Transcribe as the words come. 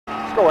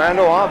go,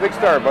 Ando, huh? Big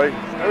start, buddy.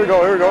 Here we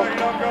go, here we go.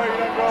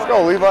 Let's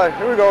go, Levi.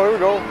 Here we go, here we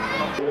go.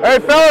 Hey,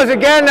 fellas,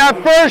 again,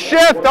 that first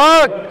shift,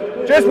 huh?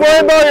 Just worry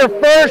about your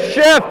first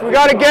shift. We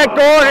got to get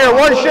going here,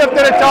 one shift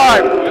at a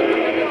time.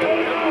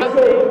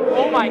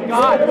 Oh my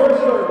God.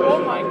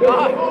 Oh my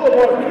God.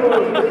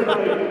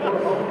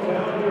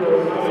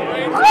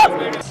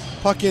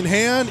 Puck in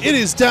hand, it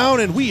is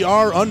down, and we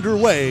are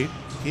underway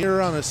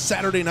here on a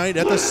Saturday night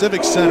at the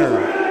Civic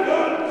Center.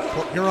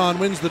 Port Huron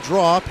wins the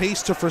draw,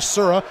 pace to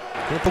Frisura.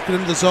 He'll poke it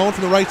into the zone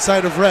from the right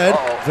side of red.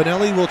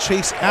 Vanelli will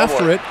chase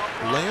after it.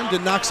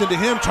 Landon knocks into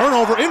him,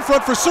 turnover in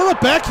front, Frisura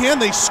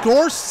backhand, they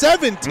score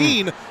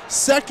 17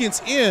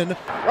 seconds in.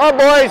 Come on,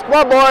 boys, come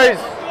on, boys.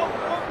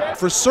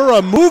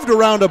 Frisura moved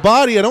around a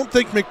body. I don't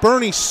think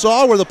McBurney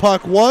saw where the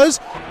puck was.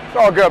 It's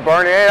all good,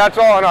 Bernie. Hey, that's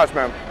all on us,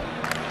 man.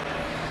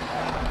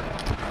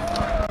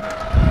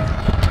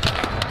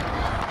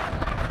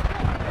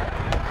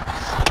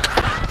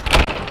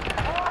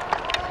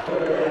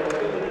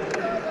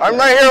 I'm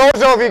right here,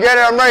 Ozo, if you get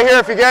it. I'm right here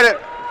if you get it.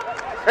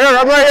 Here,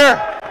 I'm right here.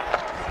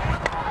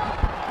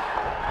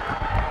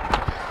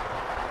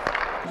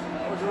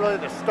 Wasn't really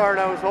the start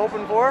I was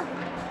hoping for.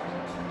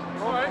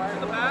 All right,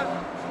 in the pass.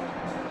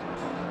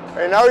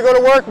 Hey, now we go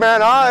to work,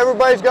 man, huh?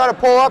 Everybody's got to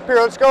pull up here.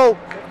 Let's go.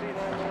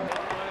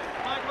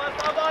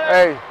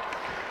 Hey,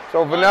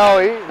 so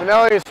Vanelli and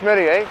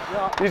Smitty, eh?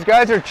 Yeah. These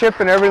guys are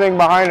chipping everything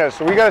behind us,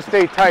 so we got to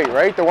stay tight,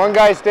 right? The one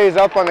guy stays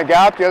up on the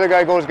gap, the other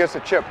guy goes gets the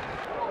chip.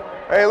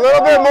 Hey, a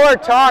little bit more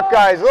talk,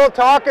 guys. A little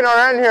talk in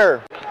our end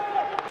here.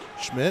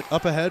 Schmidt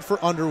up ahead for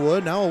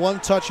Underwood. Now a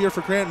one-touch here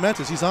for Grant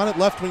Mentis. He's on it,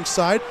 left wing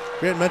side.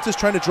 Grant Mentis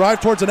trying to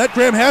drive towards the net.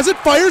 Graham has it.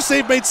 Fire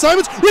save made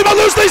Simons. Rebound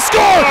loose. They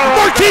score.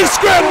 Marquise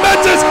Grant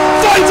Mentis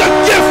finds a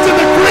gift in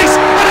the crease,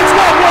 and it's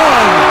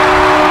 1-1.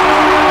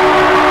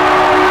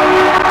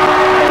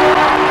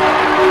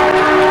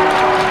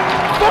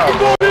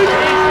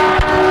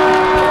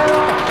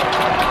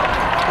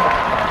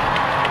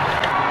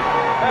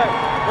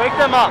 Wake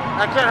them up.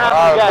 I can't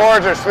have the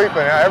boards are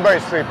sleeping. Yeah,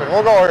 everybody's sleeping.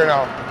 We'll go here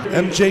now.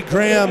 MJ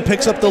Graham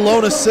picks up the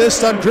lone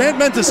assist on Grant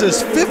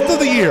Mentis' 5th of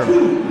the year.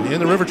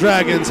 And the River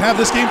Dragons have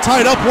this game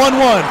tied up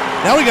 1-1.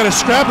 Now we got a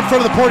scrap in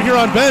front of the Port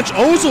Huron bench.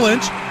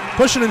 Ozelinch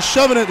pushing and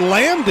shoving at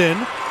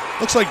Lambden.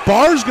 Looks like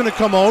Barr's going to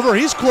come over.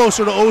 He's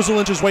closer to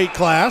Ozelinch's weight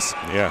class.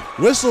 Yeah.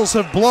 Whistles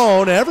have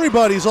blown.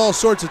 Everybody's all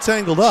sorts of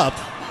tangled up.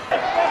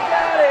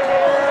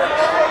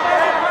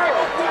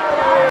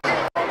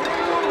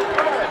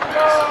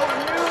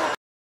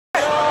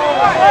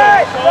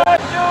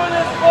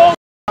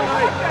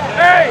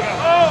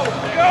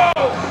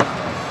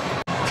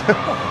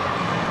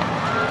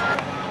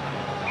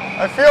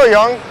 I feel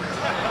young.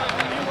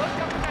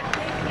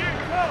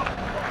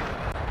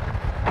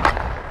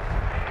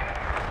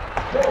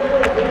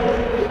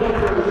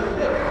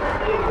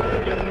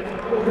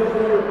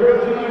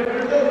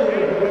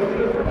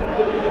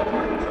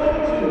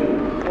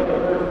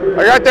 I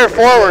got their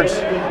forwards.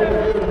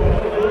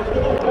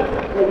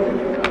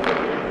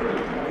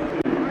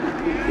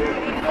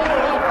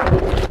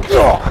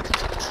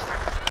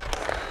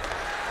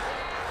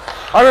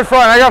 I'm in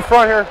front. I got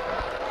front here.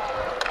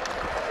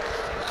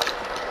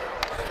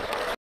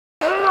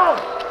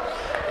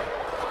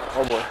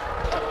 Oh boy.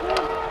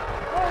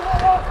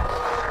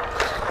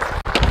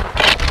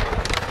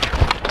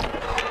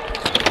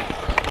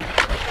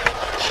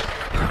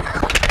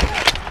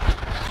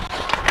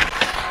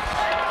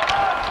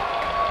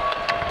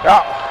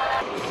 Yeah.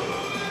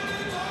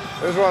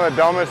 This is one of the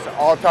dumbest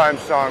all-time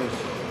songs.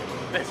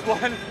 This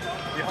one?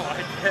 You don't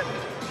like it?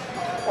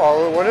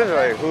 Well, what is it?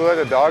 Like, who let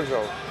the dogs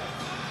out?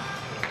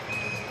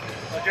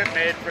 Legit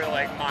made for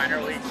like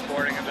minor league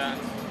sporting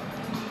events.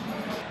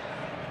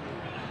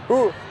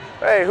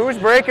 Hey, who's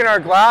breaking our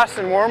glass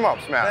in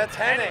warm-ups, man? That's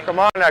Henning. Come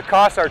on, that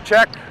costs our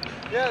check.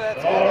 Yeah,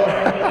 that's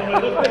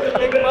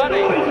big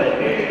money.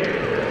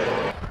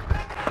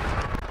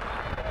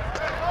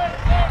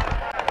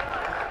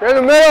 You're in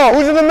the middle.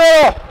 Who's in the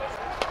middle?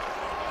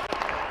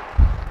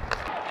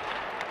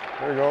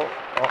 There we go.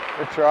 Oh,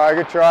 good try,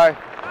 good try.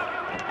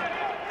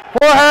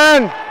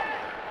 Forehand.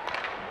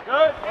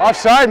 Good.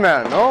 Offside,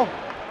 man. No?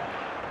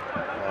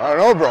 I don't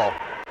know, bro.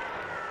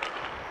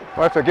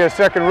 We'll have to get a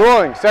second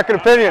ruling, second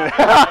opinion.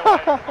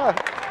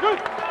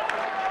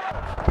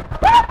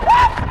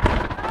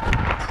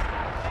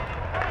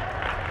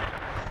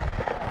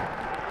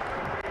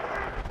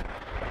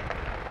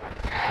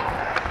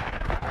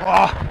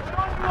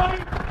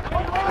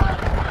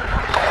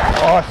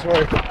 Oh,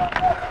 sorry.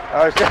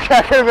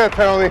 That could have been a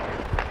penalty.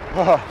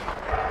 Oh.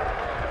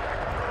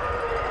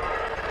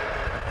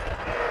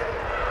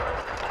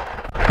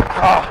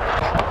 Oh.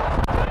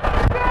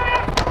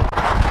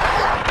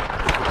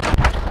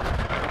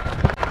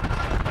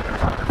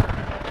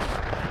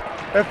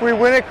 If we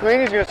win it clean,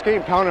 he's going to skate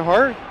and pound it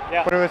hard.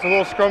 Yeah. But if it's a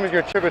little scrum, he's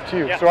going to chip it to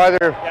you. Yeah. So either...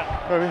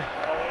 Yeah. I mean,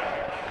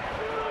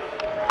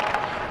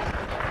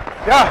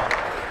 yeah.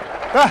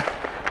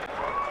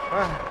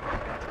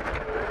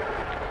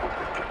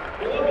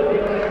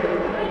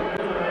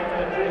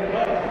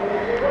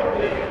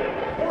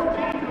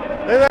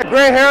 Look at that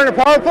gray hair in the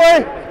power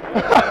play.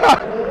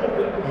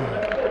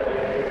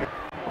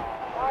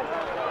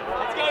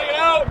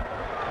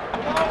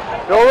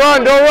 Don't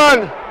run, don't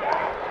run.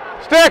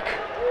 Stick.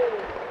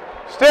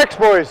 Sticks,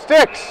 boys,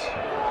 sticks.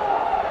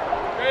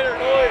 Greater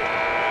noise.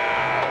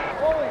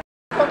 Holy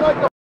I'm like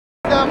the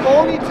damn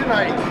bony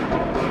tonight.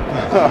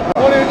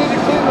 What do you need to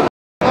clean the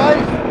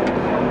ice?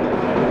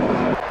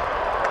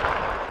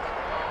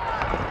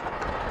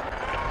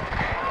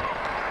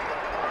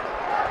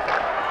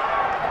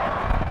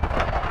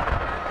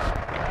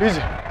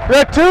 You're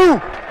at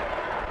 2.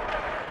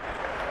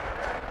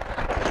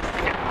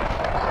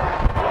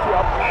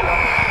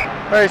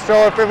 Hey,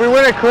 so if we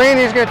win it clean,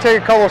 he's going to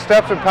take a couple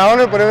steps and pound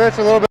it, but if it's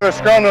a little bit of a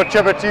scrum, he'll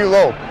chip it to you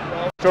low.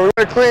 So we win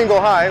it clean,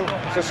 go high.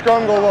 So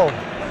scrum, go low.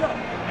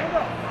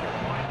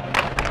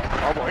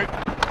 Oh boy.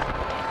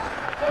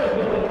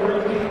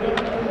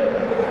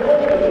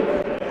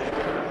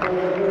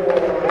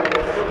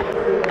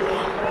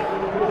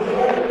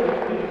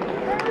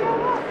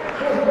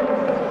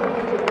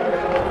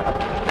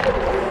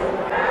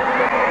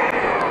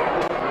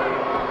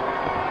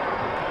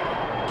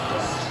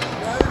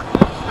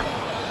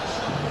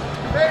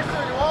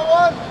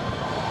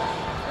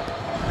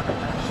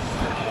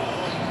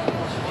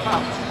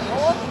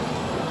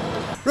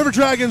 River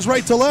Dragons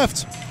right to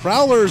left.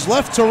 Prowlers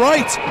left to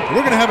right.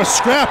 We're going to have a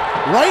scrap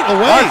right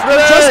away.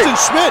 Justin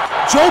Schmidt,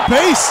 Joe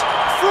Pace,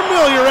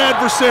 familiar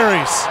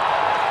adversaries.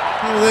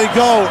 Here they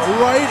go,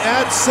 right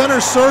at center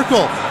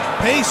circle.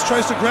 Pace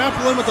tries to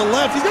grapple in with the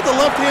left. He's got the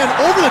left hand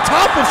over the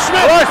top of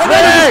Schmidt. And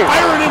then he's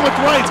firing in with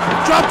right.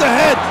 Drop the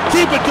head,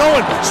 keep it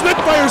going. Schmidt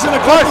fires in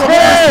a couple of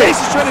more. Pace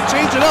is trying to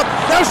change it up.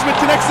 Now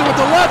Schmidt connects in with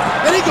the left,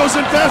 and he goes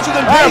in faster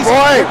than Pace.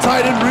 They're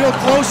tied in real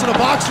close in a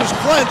boxer's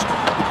clench.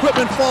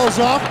 Equipment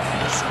falls off.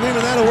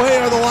 Screaming that away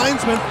are the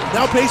linesmen.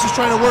 Now Pace is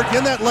trying to work in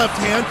that left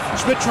hand.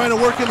 Schmidt trying to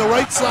work in the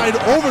right side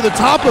over the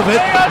top of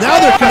it. Now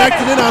they're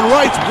connected in on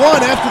rights,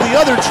 one after the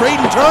other,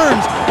 trading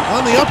turns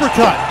on the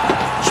uppercut.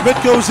 Schmidt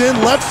goes in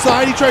left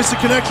side. He tries to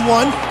connect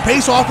one.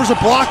 Pace offers a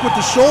block with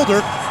the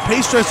shoulder.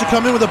 Pace tries to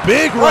come in with a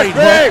big right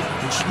hook.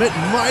 And Schmidt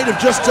might have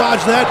just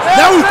dodged that.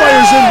 Now he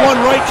fires in one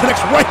right,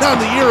 connects right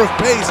on the ear of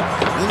Pace.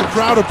 And the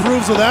crowd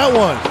approves of that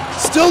one.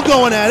 Still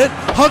going at it,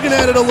 hugging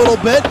at it a little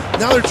bit.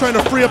 Now they're trying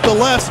to free up the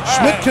left.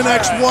 Schmidt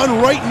connects one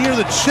right near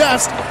the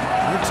chest.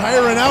 They're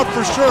tiring out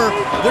for sure.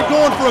 They're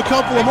going for a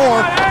couple of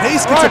more.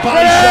 Pace gets a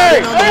body shot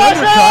in on the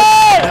undercut.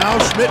 Now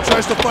Schmidt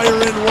tries to fire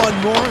in one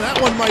more. That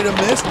one might have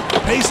missed.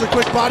 Pace a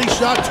quick body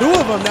shot. 2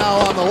 of them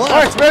now on the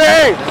left. And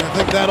I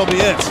think that'll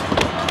be it.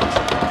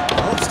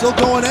 Well, still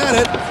going at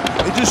it.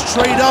 They just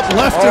trade up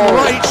left and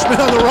right.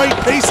 Schmidt on the right,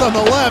 Pace on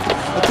the left.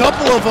 A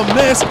couple of them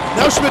miss.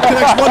 Now Schmidt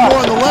connects one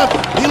more on the left.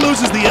 He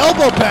loses the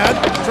elbow pad.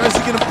 Tries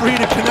to get him free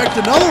to connect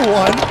another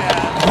one.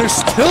 They're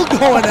still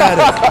going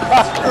at it.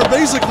 They're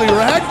basically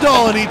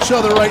ragdolling each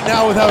other right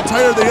now with how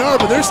tired they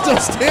are, but they're still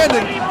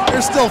standing.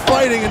 They're still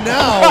fighting, and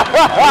now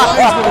the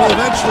linesman will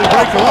eventually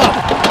break them up.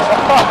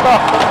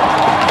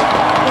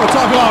 We're going to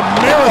talk about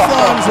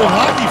marathons of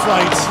hockey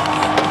fights.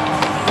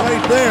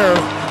 Right there,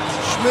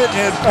 Schmidt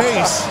and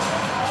Pace.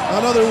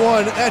 Another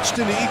one etched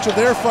into each of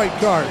their fight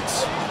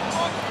cards.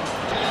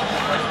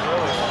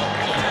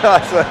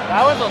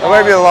 That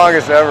might be the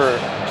longest ever.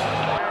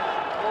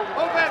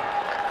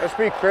 Let's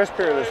be crisp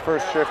here this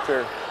first shift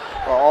here.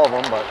 Well, all of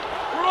them, but.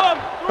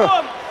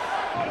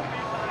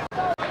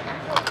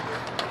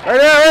 Right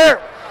there, right there.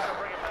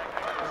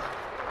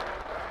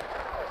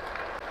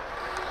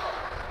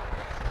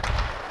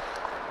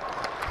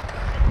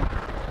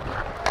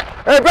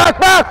 Hey, back,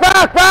 back,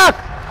 back, back!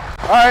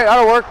 All right,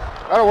 that'll work,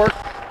 that'll work.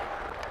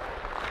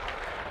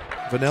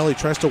 Vanelli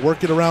tries to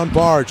work it around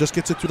Barr, just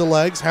gets it through the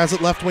legs, has it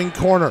left wing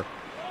corner.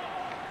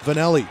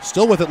 Vanelli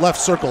still with it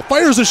left circle,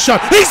 fires a shot,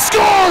 he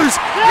scores!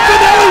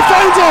 Vanelli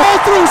finds a hole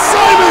through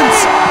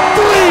Simons!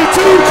 3-2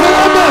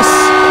 Columbus!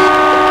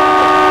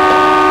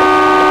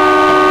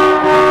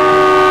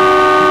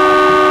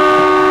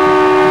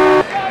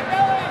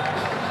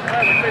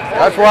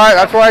 That's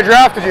why I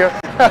drafted you.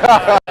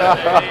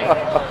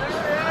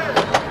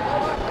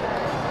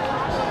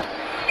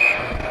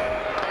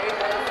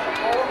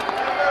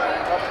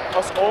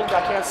 Us old,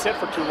 I can't sit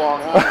for too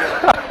long. Huh?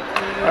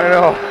 I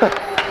know.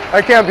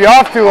 I can't be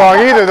off too long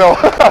either, though.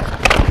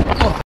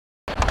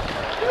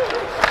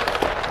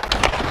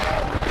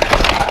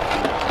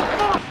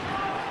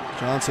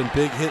 Johnson,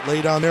 big hit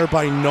laid on there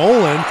by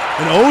Nolan,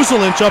 and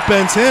Ozelinch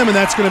upends him, and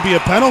that's going to be a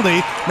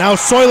penalty. Now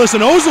Soilis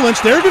and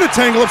Ozelinch, they're going to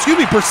tangle up. Excuse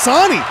me,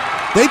 Bersani.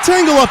 They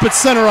tangle up at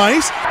center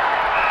ice.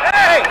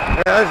 Hey!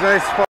 Yeah, that's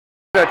nice.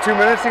 That 2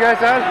 minutes you guys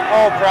had?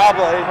 Oh,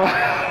 probably.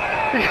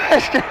 You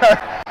guys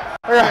got.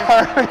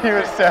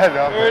 You said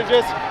up. We're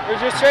just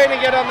trying to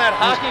get on that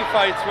Hockey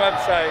Fights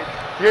website.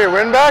 You get your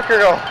win back or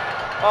no?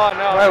 Oh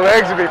no. My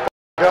legs would be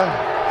done.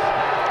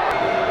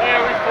 Hey,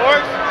 are we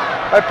forced?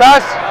 I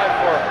passed.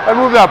 I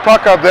moved that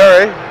puck up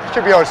there, eh?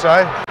 Should be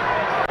outside.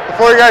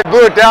 Before you guys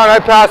blew it down, I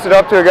passed it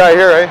up to a guy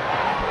here, eh? It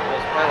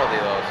was penalty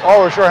though.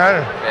 Oh, we're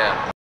short-handed. Yeah.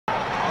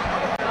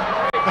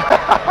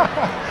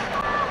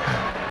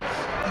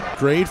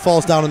 Grade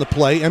falls down in the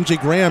play. MJ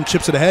Graham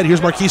chips it ahead.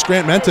 Here's Marquise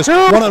Grant Mentis.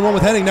 1-on-1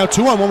 with Henning. Now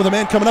 2-on-1 with a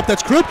man coming up.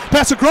 That's Krupp.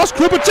 Pass across.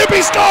 Krupp, a chip.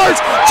 He scores.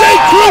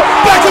 Jake Krupp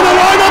back in the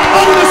lineup.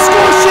 Under the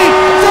score sheet.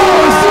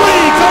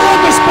 4-3.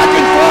 Columbus back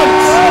in front.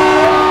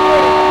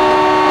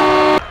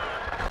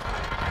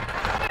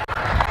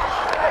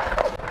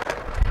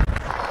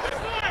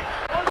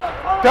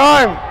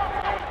 Time.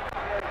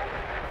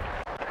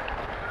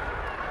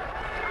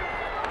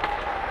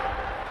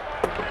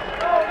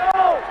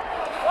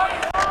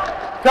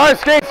 Time,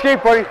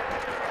 skate, buddy.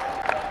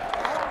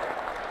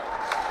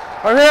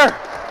 I'm here.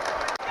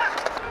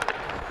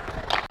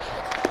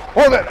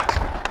 Hold it.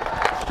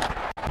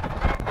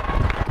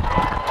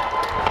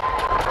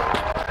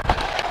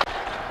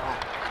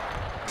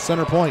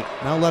 Center point.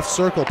 Now left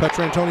circle.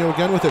 Petrantonio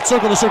again with it.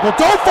 Circle to circle.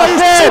 Don't fire.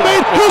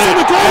 Teammate. Who's in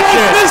the goal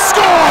line? He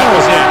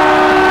scores.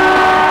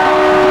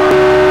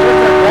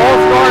 Goal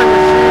scoring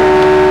machine.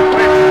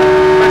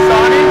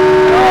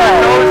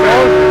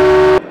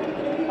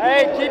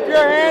 Hey, keep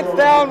your hands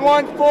down.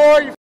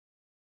 1-4.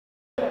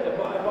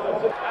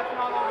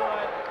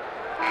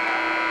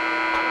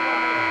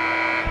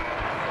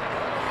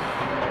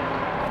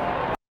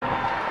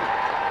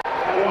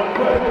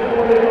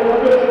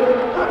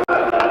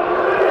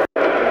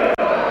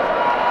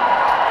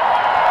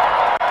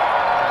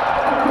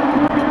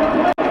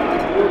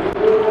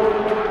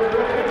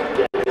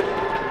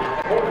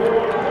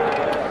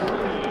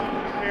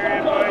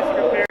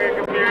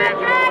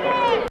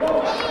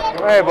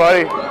 Hey,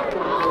 buddy.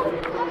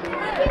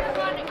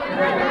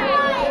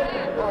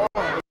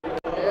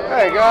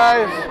 Hey,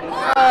 guys.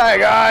 Hi,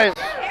 guys.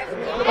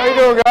 How you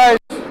doing, guys?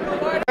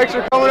 Thanks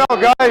for coming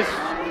out, guys.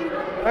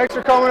 Thanks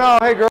for coming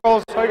out. Hey,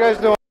 girls. How you guys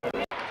doing?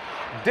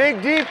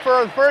 Dig deep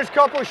for the first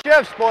couple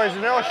shifts, boys,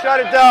 and then I'll shut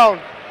it down.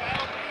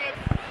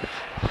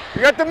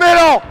 You got the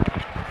middle.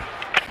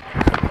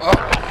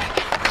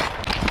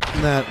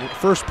 That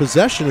first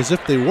possession as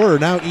if they were.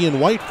 Now Ian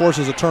White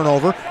forces a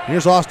turnover.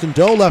 Here's Austin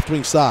Doe left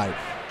wing side.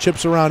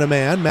 Chips around a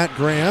man. Matt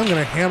Graham going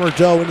to hammer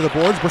Doe into the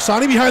boards.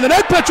 Bersani behind the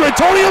net.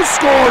 Petrantonio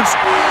scores.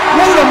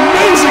 What an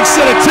amazing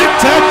set of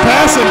tic-tac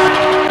passing.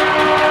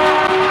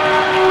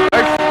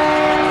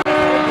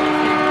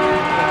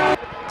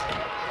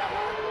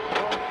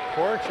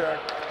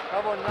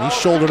 He's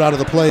shouldered out of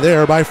the play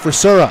there by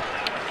Frisura.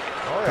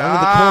 Down to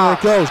the corner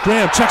it goes.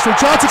 Graham checks for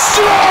Johnson.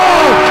 Slow!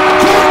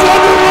 Kirk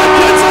Underwood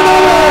gets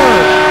another!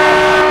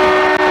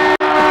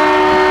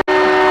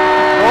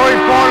 Oh, he's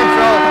calling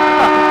himself.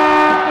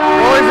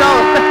 Oh, he's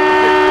out.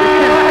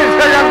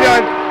 I'm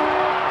done.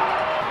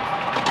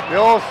 The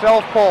old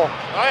self-pull.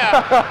 Oh,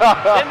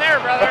 yeah. In there,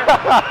 brother.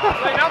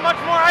 Like, not much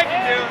more I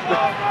can do. So.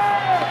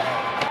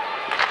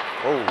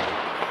 Oh.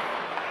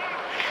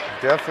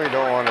 Definitely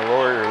don't want to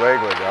lower your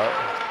leg like that.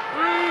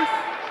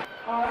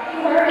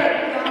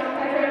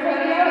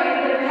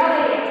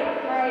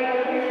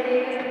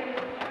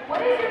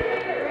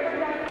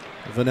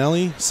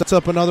 Vanelli sets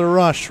up another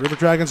rush. River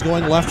Dragons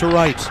going left to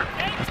right.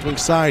 Left wing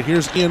side.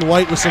 Here's Ian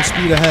White with some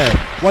speed ahead.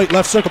 White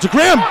left circle to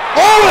Graham.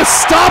 Oh, a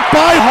stop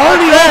by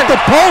Harney off the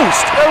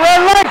post. The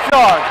red light's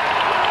on.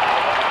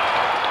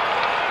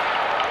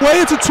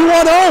 Play, it's a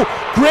 2-on-0.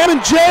 Graham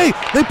and Jay,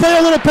 they play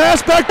a little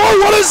pass back. Oh,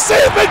 what a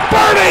save,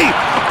 McBurney!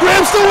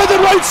 Graham still with it,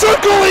 right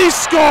circle, he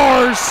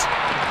scores!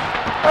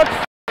 That's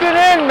f***ing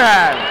in,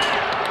 man.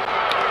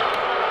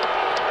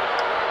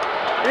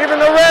 Even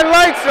the red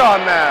light's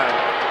on, man.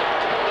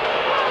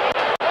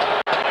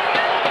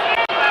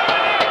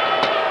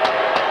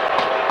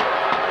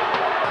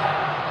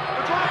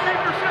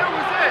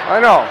 I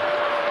know.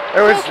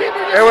 It was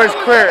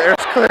clear. It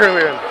was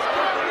clearly in.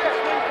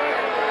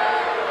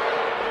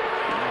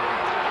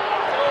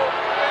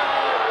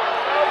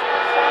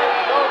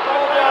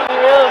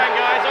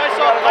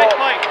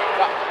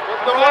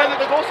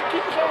 The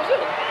goalkeeper said it was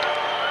in.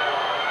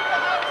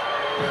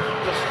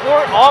 The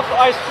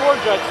off-ice score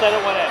judge said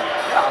it went in.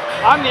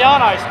 Yeah. I'm the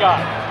on-ice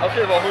guy.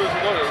 Okay, well, who's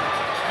it going to?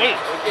 Me.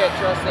 We can't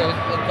trust the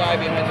guy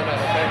behind the net,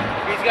 okay?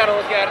 He's got to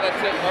look at it,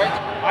 that's it, all right?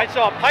 I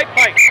saw a pipe.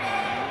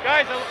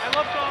 Guys, I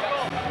love Tom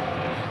Goal.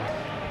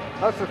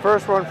 That's the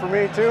first one for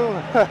me, too.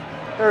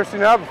 Never seen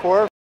that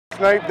before.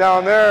 Snipe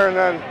down there, and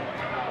then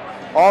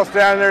all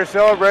standing there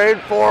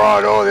celebrating.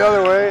 4-0 the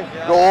other way.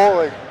 Yeah. Goal.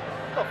 Like,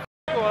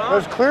 it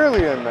was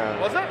clearly in, man.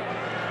 Was it?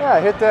 Yeah,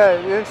 hit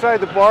that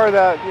inside the bar,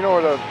 that, you know,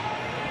 where the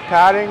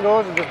padding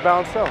goes, and just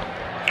bounced out.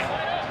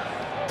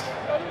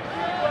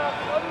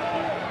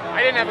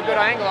 I didn't have a good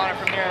angle on it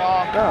from here at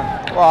all.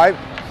 Yeah. Well,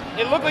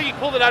 it looked like he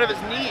pulled it out of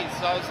his knees,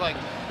 so I was like,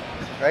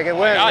 it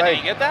went. God, like, did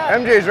you get that?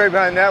 MJ's right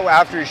behind that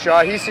after he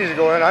shot. He sees it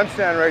go in. I'm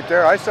standing right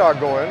there. I saw it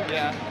go in.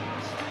 Yeah.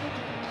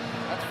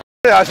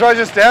 That's why I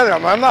just standing there.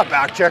 I'm not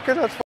back checking.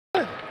 That's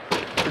fine.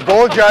 The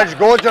goal judge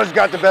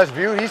got the best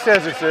view. He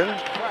says it's in.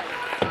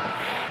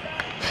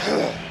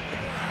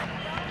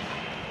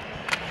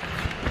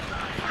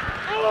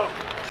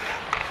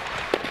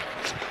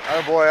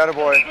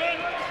 Attaboy.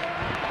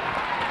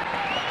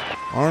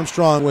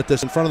 Armstrong with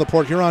this in front of the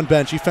Port Huron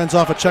bench. He fends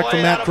off a check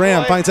from Matt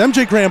Graham. Finds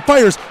MJ Graham.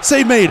 Fires.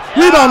 Save made.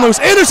 Rebound loose.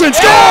 Anderson.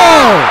 Score!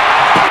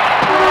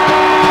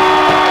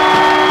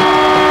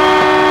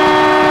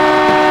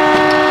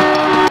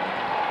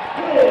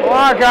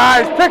 on,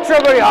 guys. Pick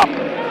somebody up.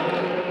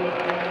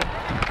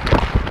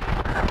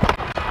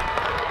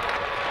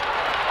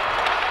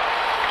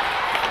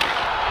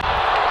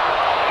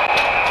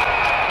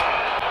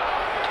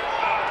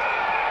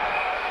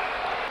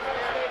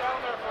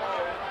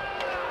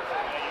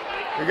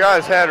 He got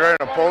his head right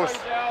in the post.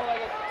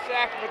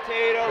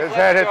 His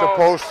head hit the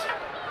post.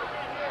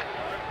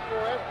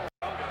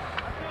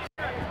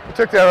 He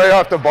took that right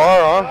off the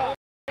bar, huh?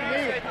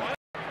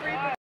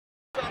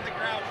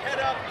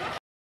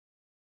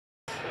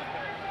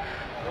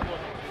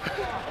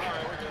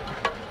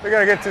 We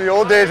gotta get to the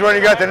old days when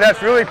you got the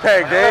nets really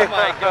pegged, eh? Oh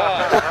my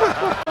God. You're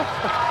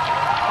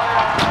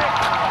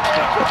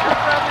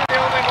probably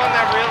the only one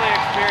that really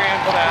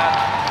experienced that.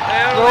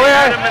 They only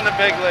had him in the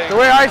big league. The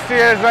way I see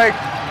it is like,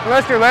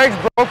 unless your leg's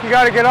broke, you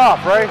gotta get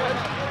off, right?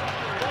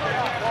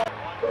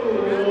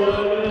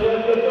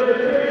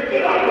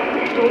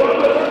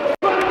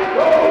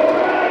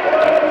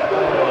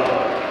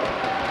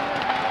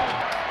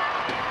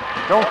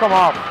 Don't come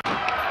off.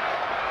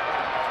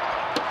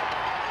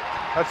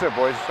 That's it,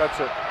 boys. That's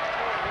it.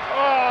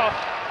 Oh.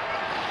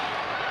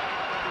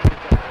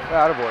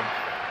 Yeah, attaboy.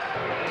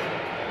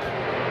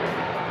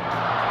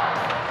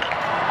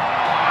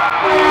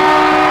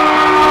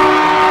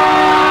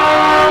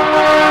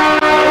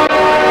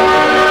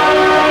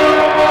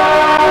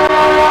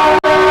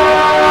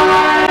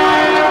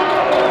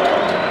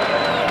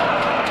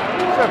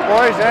 That's it,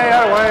 boys. Hey,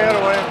 attaboy,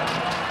 attaboy.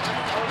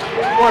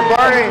 Boy,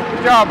 Bernie.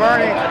 Good job,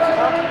 Bernie.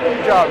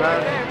 Good job, man.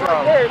 Good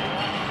job.